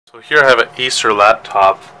So here I have an Acer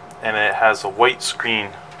laptop and it has a white screen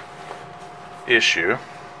issue.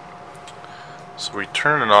 So we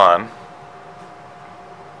turn it on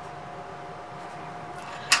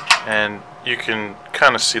and you can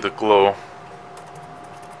kind of see the glow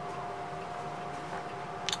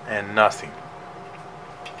and nothing.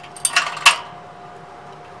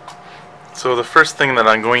 So the first thing that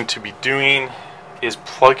I'm going to be doing is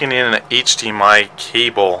plugging in an HDMI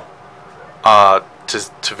cable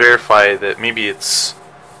to verify that maybe it's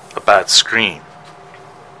a bad screen.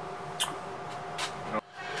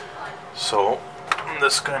 So I'm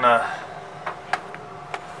just gonna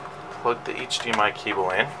plug the HDMI cable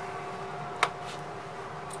in.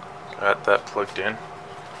 Got that plugged in,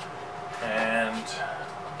 and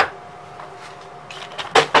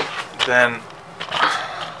then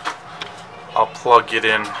I'll plug it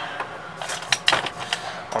in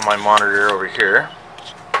on my monitor over here.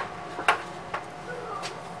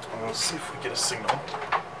 We'll see if we get a signal.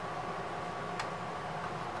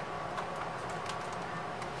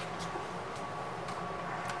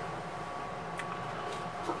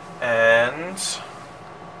 And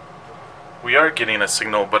we are getting a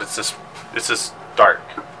signal, but it's just dark.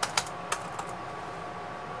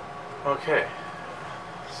 Okay,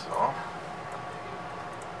 so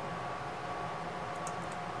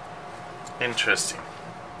interesting.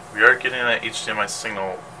 We are getting an HDMI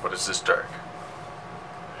signal, but it's just dark.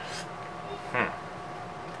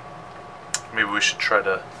 Maybe we should try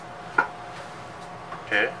to.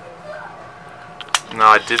 Okay. Now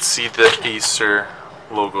I did see the Acer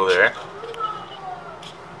logo there.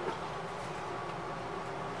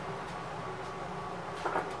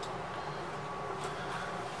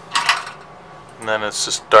 And then it's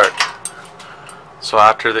just dark. So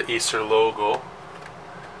after the Acer logo,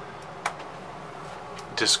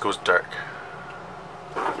 it just goes dark.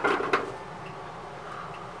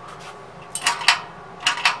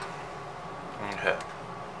 Okay.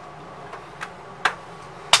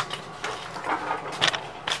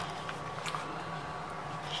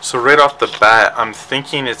 So right off the bat, I'm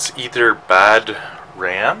thinking it's either bad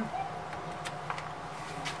RAM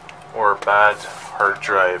or bad hard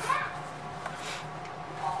drive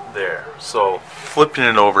there. So flipping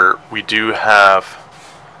it over, we do have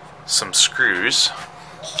some screws.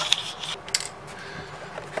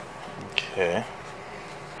 Okay.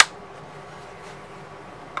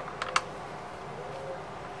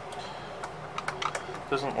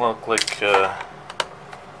 Doesn't look like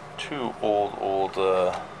too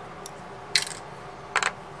old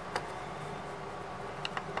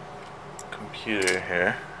computer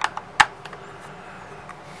here.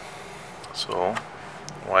 So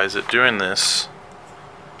why is it doing this?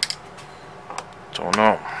 Don't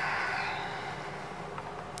know.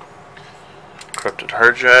 Corrupted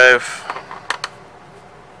hard drive.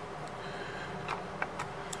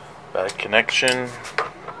 Bad connection.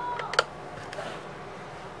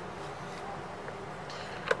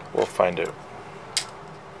 We'll find out.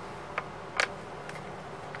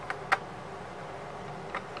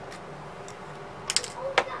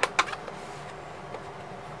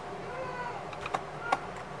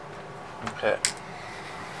 Okay.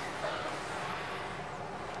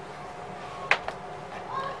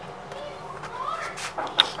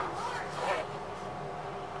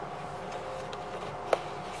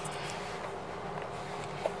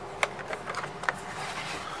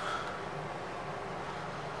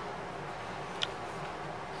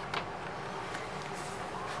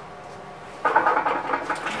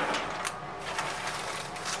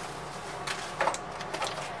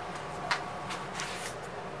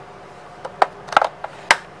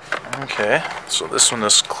 Okay, so this one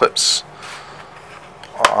just clips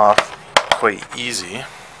off quite easy.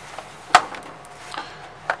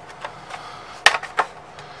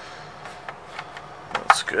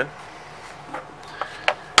 That's good.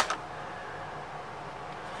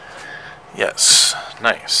 Yes,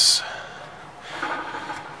 nice.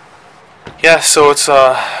 Yeah, so it's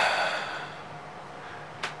a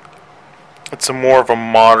more of a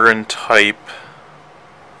modern type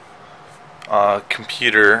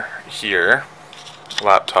computer here,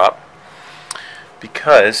 laptop,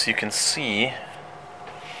 because you can see,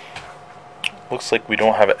 looks like we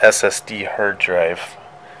don't have an SSD hard drive,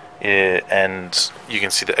 and you can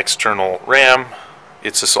see the external RAM.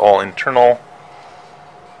 It's just all internal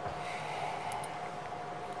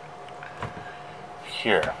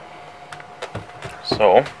here.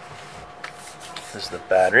 So this is the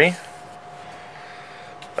battery.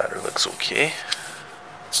 Battery looks okay.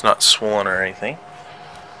 It's not swollen or anything.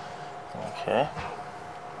 Okay.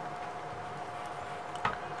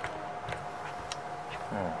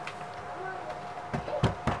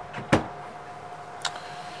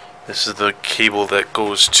 This is the cable that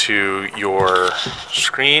goes to your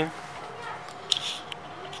screen.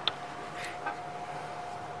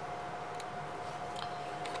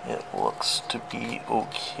 It looks to be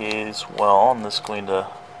okay as well. I'm just going to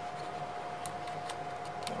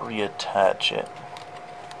reattach it.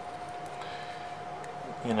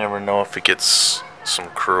 You never know if it gets some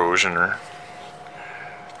corrosion or,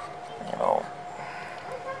 you know,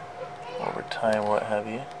 over time, what have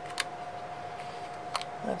you.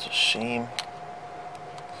 That's a shame.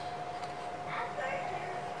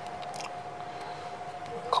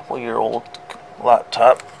 A couple-year-old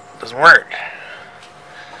laptop doesn't work.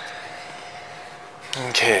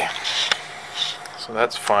 Okay, so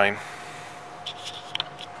that's fine.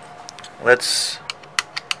 Let's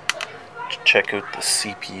check out the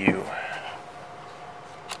CPU.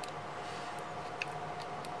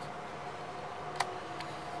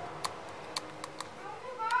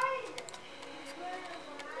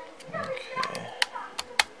 Okay.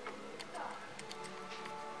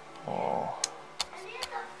 Oh.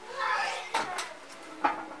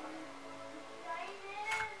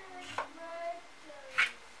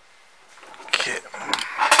 Okay.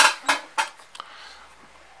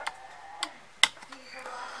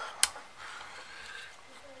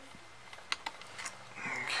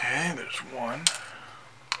 Okay, there's one.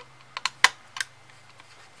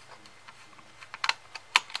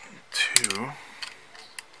 Two.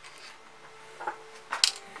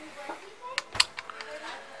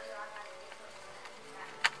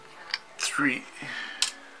 Three.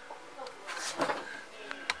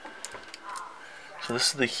 So this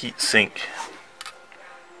is the heat sink.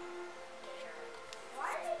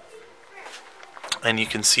 And you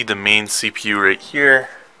can see the main CPU right here.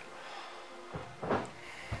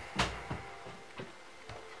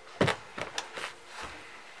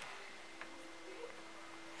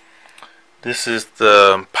 This is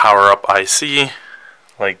the power-up IC,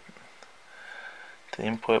 like the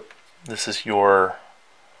input. This is your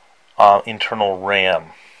internal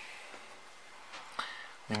RAM.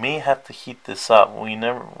 We may have to heat this up.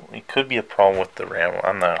 It could be a problem with the RAM.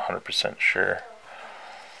 I'm not 100% sure.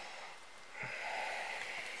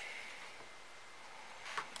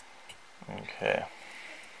 Okay,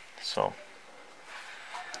 so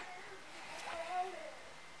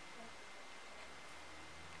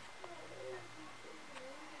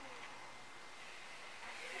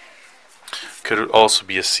could also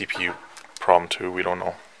be a CPU problem too, we don't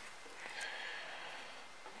know.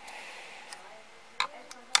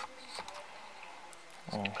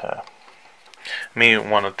 Okay, may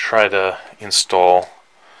want to try to install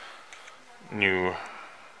new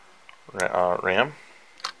RAM.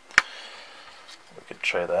 We could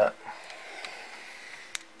try that.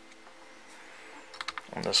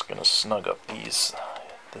 I'm just going to snug up this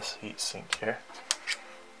heat sink here.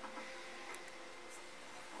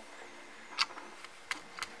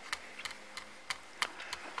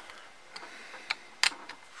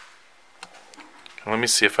 Let me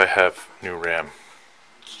see if I have new RAM.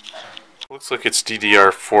 Looks like it's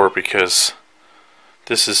DDR4 because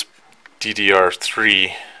this is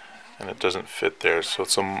DDR3 and it doesn't fit there, so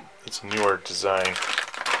it's a newer design.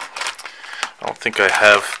 I don't think I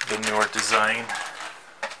have the newer design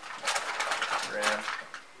RAM,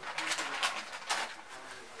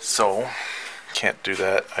 so can't do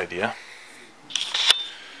that idea.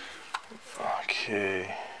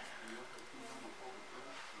 Okay,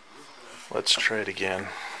 let's try it again.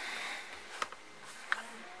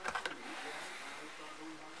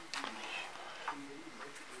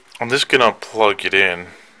 I'm just gonna plug it in.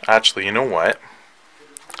 Actually, you know what?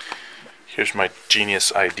 Here's my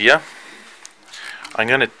genius idea. I'm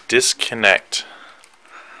gonna disconnect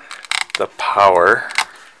the power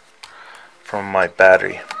from my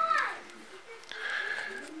battery.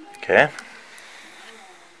 Okay.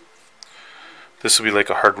 This will be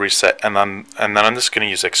like a hard reset, and then I'm just gonna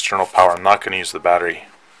use external power. I'm not gonna use the battery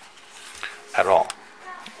at all.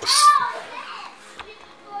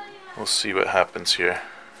 We'll see what happens here.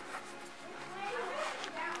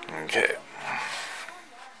 Okay.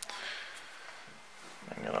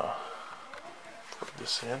 I'm gonna plug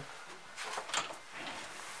this in.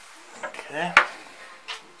 Okay.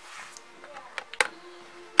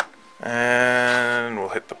 And we'll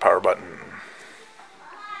hit the power button.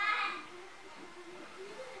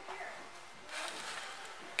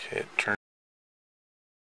 Okay, it turns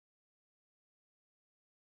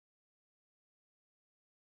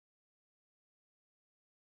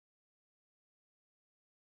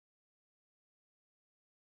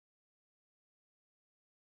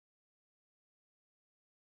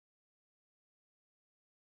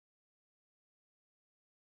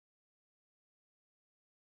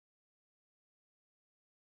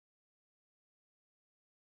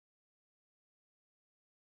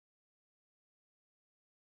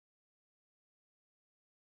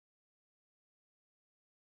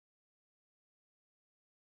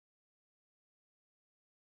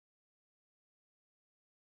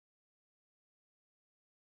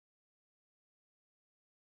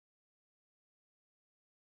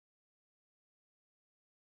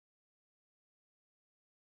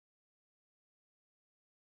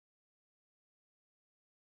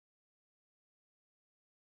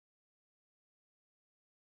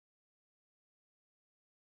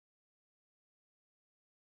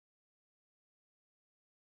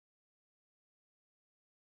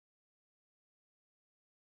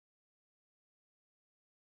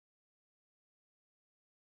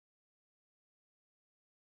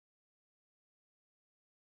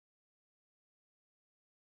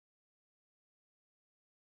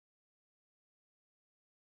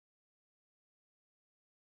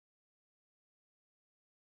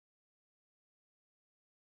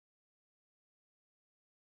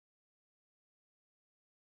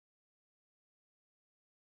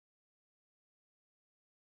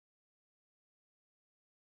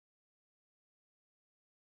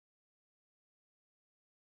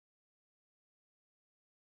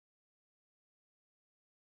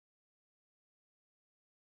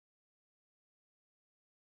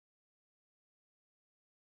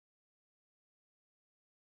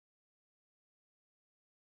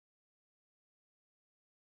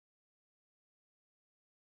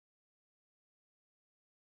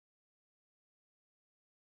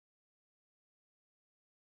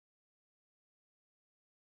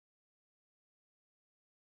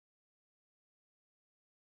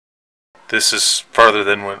this is farther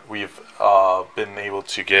than what we've been able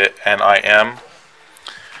to get, and I am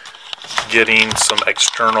getting some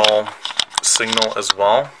external signal as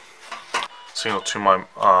well, signal to my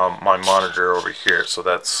my monitor over here. So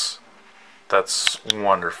that's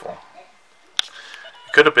wonderful.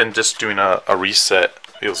 It could have been just doing a reset.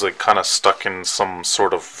 It was like kind of stuck in some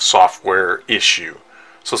sort of software issue,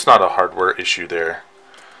 so it's not a hardware issue there.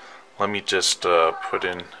 Let me just put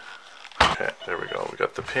in. Okay, there we go. We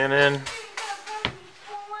got the pin in.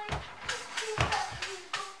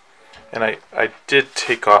 And I did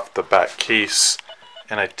take off the back case,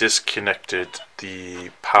 and I disconnected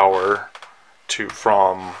the power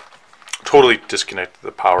totally disconnected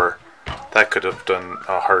the power. That could have done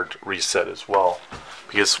a hard reset as well.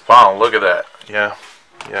 Because, wow, look at that. Yeah.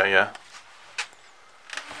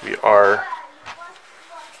 We are,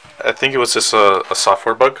 I think it was just a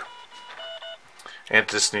software bug. And it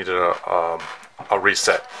just needed a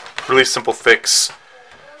reset. Really simple fix.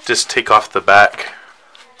 Just take off the back.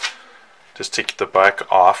 Just take the back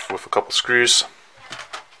off with a couple screws,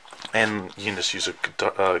 and you can just use a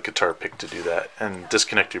guitar pick to do that, and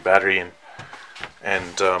disconnect your battery.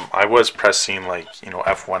 And I was pressing, like,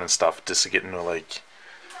 F1 and stuff just to get into like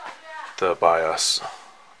the BIOS,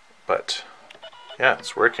 but yeah,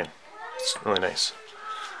 it's working. It's really nice.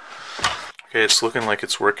 Okay, it's looking like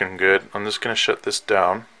it's working good. I'm just gonna shut this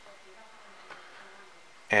down,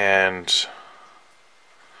 and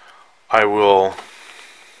I will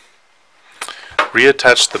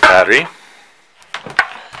reattach the battery,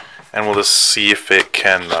 and we'll just see if it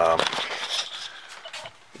can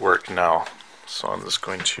work now. So I'm just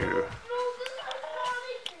going to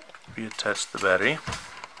reattach the battery.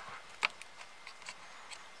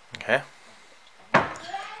 Okay.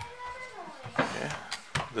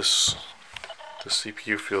 The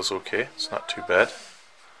CPU feels okay. It's not too bad.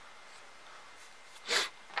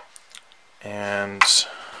 And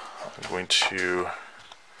I'm going to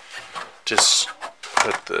just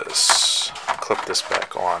clip this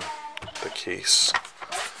back on the case.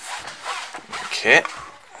 Okay,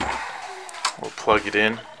 we'll plug it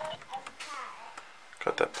in.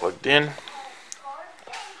 Got that plugged in.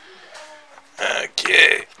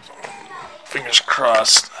 Okay, fingers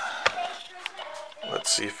crossed.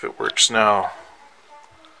 Let's see if it works now.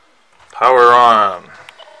 Power on.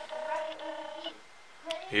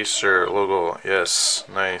 Acer logo, yes,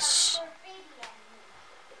 nice.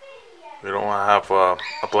 We don't want to have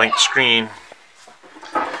a blank screen.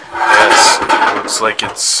 Yes, it looks like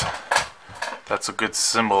that's a good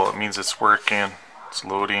symbol. It means it's working. It's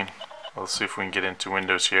loading. Let's see if we can get into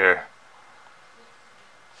Windows here.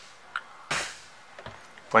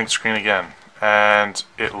 Blank screen again, and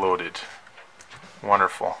it loaded.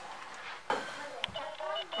 Wonderful.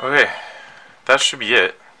 Okay, that should be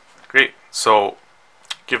it. Great. So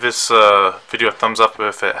give this video a thumbs up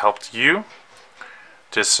if it helped you.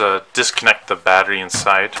 Just disconnect the battery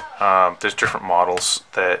inside. There's different models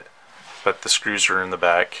but the screws are in the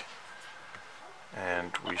back,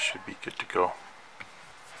 and we should be good to go.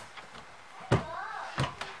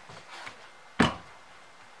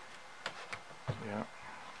 Yeah.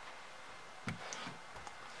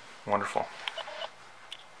 Wonderful.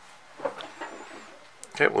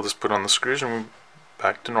 Okay, we'll just put on the screws and we're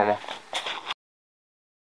back to normal.